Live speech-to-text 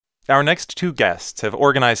Our next two guests have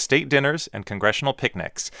organized state dinners and congressional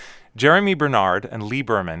picnics. Jeremy Bernard and Lee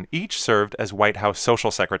Berman each served as White House Social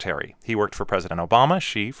Secretary. He worked for President Obama,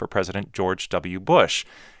 she for President George W. Bush.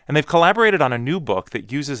 And they've collaborated on a new book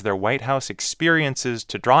that uses their White House experiences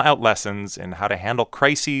to draw out lessons in how to handle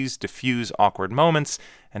crises, diffuse awkward moments,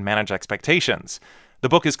 and manage expectations. The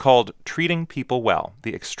book is called Treating People Well: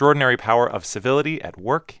 The Extraordinary Power of Civility at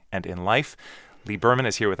Work and in Life. Lee Berman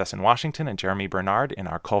is here with us in Washington and Jeremy Bernard in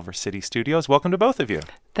our Culver City studios. Welcome to both of you.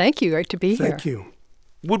 Thank you. Great to be here. Thank you.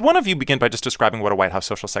 Would one of you begin by just describing what a White House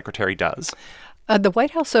Social Secretary does? The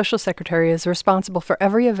White House Social Secretary is responsible for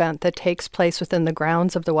every event that takes place within the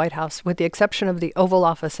grounds of the White House, with the exception of the Oval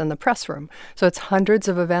Office and the press room. So it's hundreds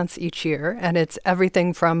of events each year, and it's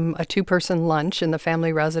everything from a two-person lunch in the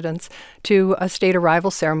family residence to a state arrival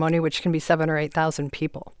ceremony, which can be 7,000 or 8,000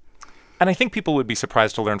 people. And I think people would be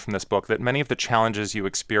surprised to learn from this book that many of the challenges you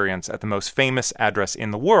experience at the most famous address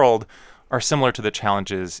in the world are similar to the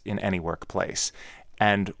challenges in any workplace.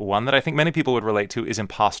 And one that I think many people would relate to is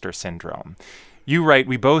imposter syndrome. You write,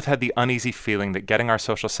 we both had the uneasy feeling that getting our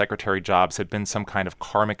social secretary jobs had been some kind of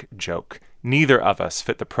karmic joke. Neither of us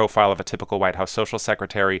fit the profile of a typical White House social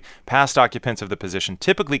secretary. Past occupants of the position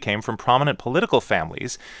typically came from prominent political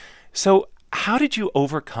families. So how did you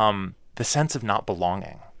overcome the sense of not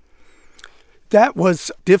belonging? That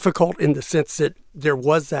was difficult in the sense that there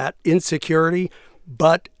was that insecurity,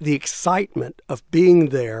 but the excitement of being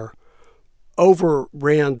there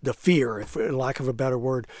overran the fear, for lack of a better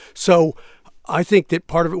word. So I think that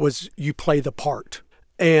part of it was you play the part.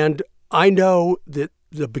 And I know that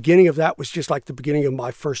the beginning of that was just like the beginning of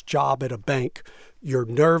my first job at a bank. You're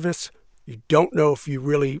nervous. You don't know if you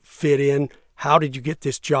really fit in. How did you get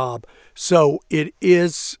this job? So it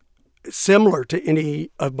is similar to any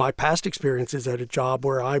of my past experiences at a job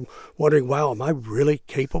where I'm wondering, wow, am I really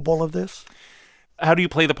capable of this? How do you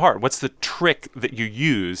play the part? What's the trick that you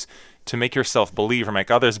use to make yourself believe or make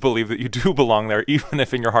others believe that you do belong there, even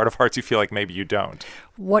if in your heart of hearts you feel like maybe you don't?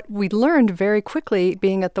 What we learned very quickly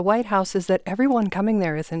being at the White House is that everyone coming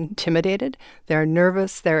there is intimidated, they're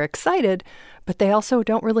nervous, they're excited, but they also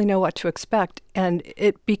don't really know what to expect. And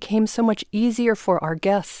it became so much easier for our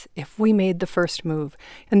guests if we made the first move.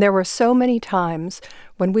 And there were so many times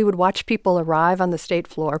when we would watch people arrive on the state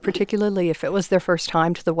floor, particularly if it was their first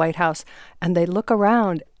time to the White House, and they look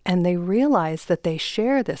around and they realize that they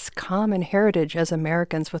share this common heritage as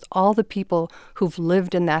Americans with all the people who've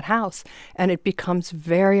lived in that house. And it becomes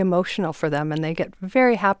very emotional for them, and they get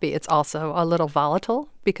very happy. It's also a little volatile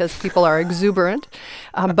because people are exuberant,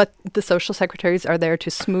 but the social secretaries are there to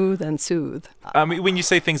smooth and soothe. When you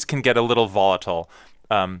say things can get a little volatile,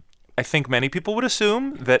 I think many people would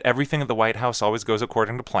assume that everything at the White House always goes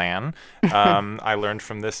according to plan. I learned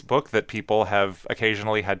from this book that people have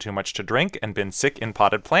occasionally had too much to drink and been sick in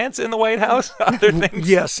potted plants in the White House. Other things.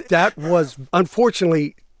 Yes, that was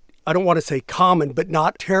unfortunately, I don't want to say common, but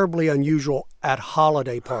not terribly unusual at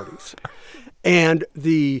holiday parties. And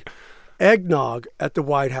the eggnog at the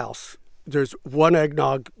White House, there's one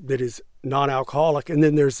eggnog that is non-alcoholic, and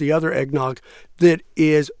then there's the other eggnog that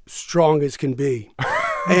is strong as can be.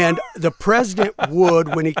 And the president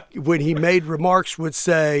would, when he made remarks, would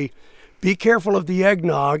say, be careful of the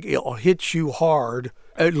eggnog, it'll hit you hard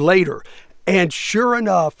later. And sure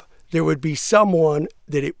enough, there would be someone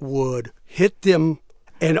that it would hit them,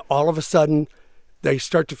 and all of a sudden they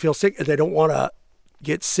start to feel sick, and they don't want to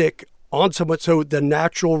get sick on someone. So the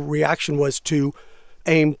natural reaction was to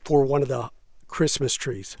aim for one of the Christmas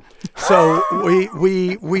trees. So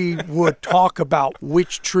we would talk about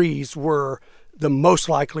which trees were the most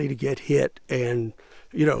likely to get hit, and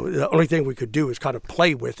the only thing we could do is kind of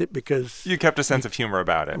play with it because you kept a sense of humor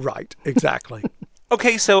about it. Right, exactly.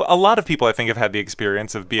 Okay, so a lot of people, I think, have had the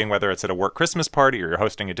experience of being, whether it's at a work Christmas party or you're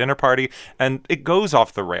hosting a dinner party, and it goes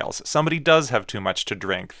off the rails. Somebody does have too much to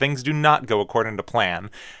drink. Things do not go according to plan.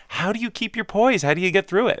 How do you keep your poise? How do you get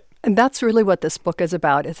through it? And that's really what this book is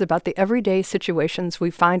about. It's about the everyday situations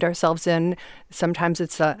we find ourselves in. Sometimes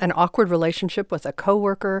it's an awkward relationship with a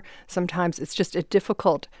coworker. Sometimes it's just a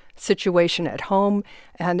difficult situation at home.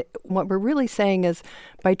 And what we're really saying is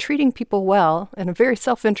by treating people well in a very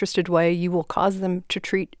self-interested way, you will cause them to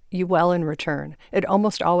treat you well in return. It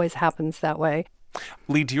almost always happens that way.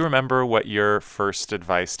 Lee, do you remember what your first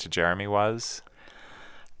advice to Jeremy was?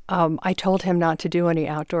 I told him not to do any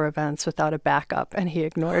outdoor events without a backup, and he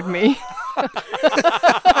ignored me.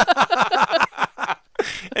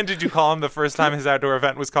 And did you call him the first time his outdoor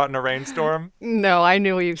event was caught in a rainstorm? No, I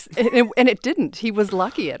knew he was, and it didn't. He was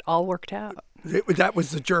lucky. It all worked out. That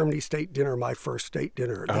was the Germany state dinner, my first state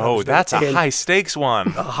dinner. Oh, that's a high stakes one.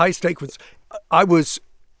 A high stake was, I was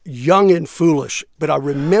young and foolish, but I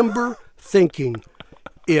remember thinking,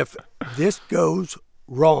 if this goes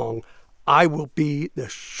wrong, I will be the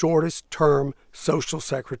shortest term social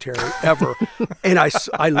secretary ever. And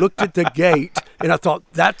I looked at the gate and I thought,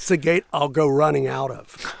 that's the gate I'll go running out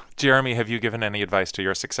of. Jeremy, have you given any advice to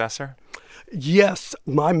your successor? Yes,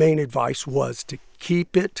 my main advice was to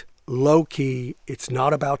keep it low key. It's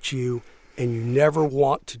not about you, and you never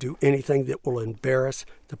want to do anything that will embarrass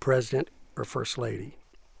the president or first lady.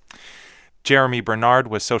 Jeremy Bernard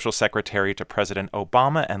was social secretary to President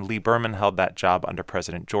Obama, and Lee Berman held that job under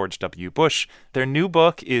President George W. Bush. Their new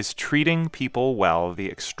book is Treating People Well, The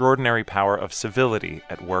Extraordinary Power of Civility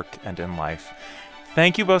at Work and in Life.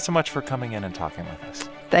 Thank you both so much for coming in and talking with us.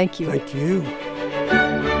 Thank you. Thank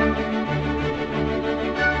you.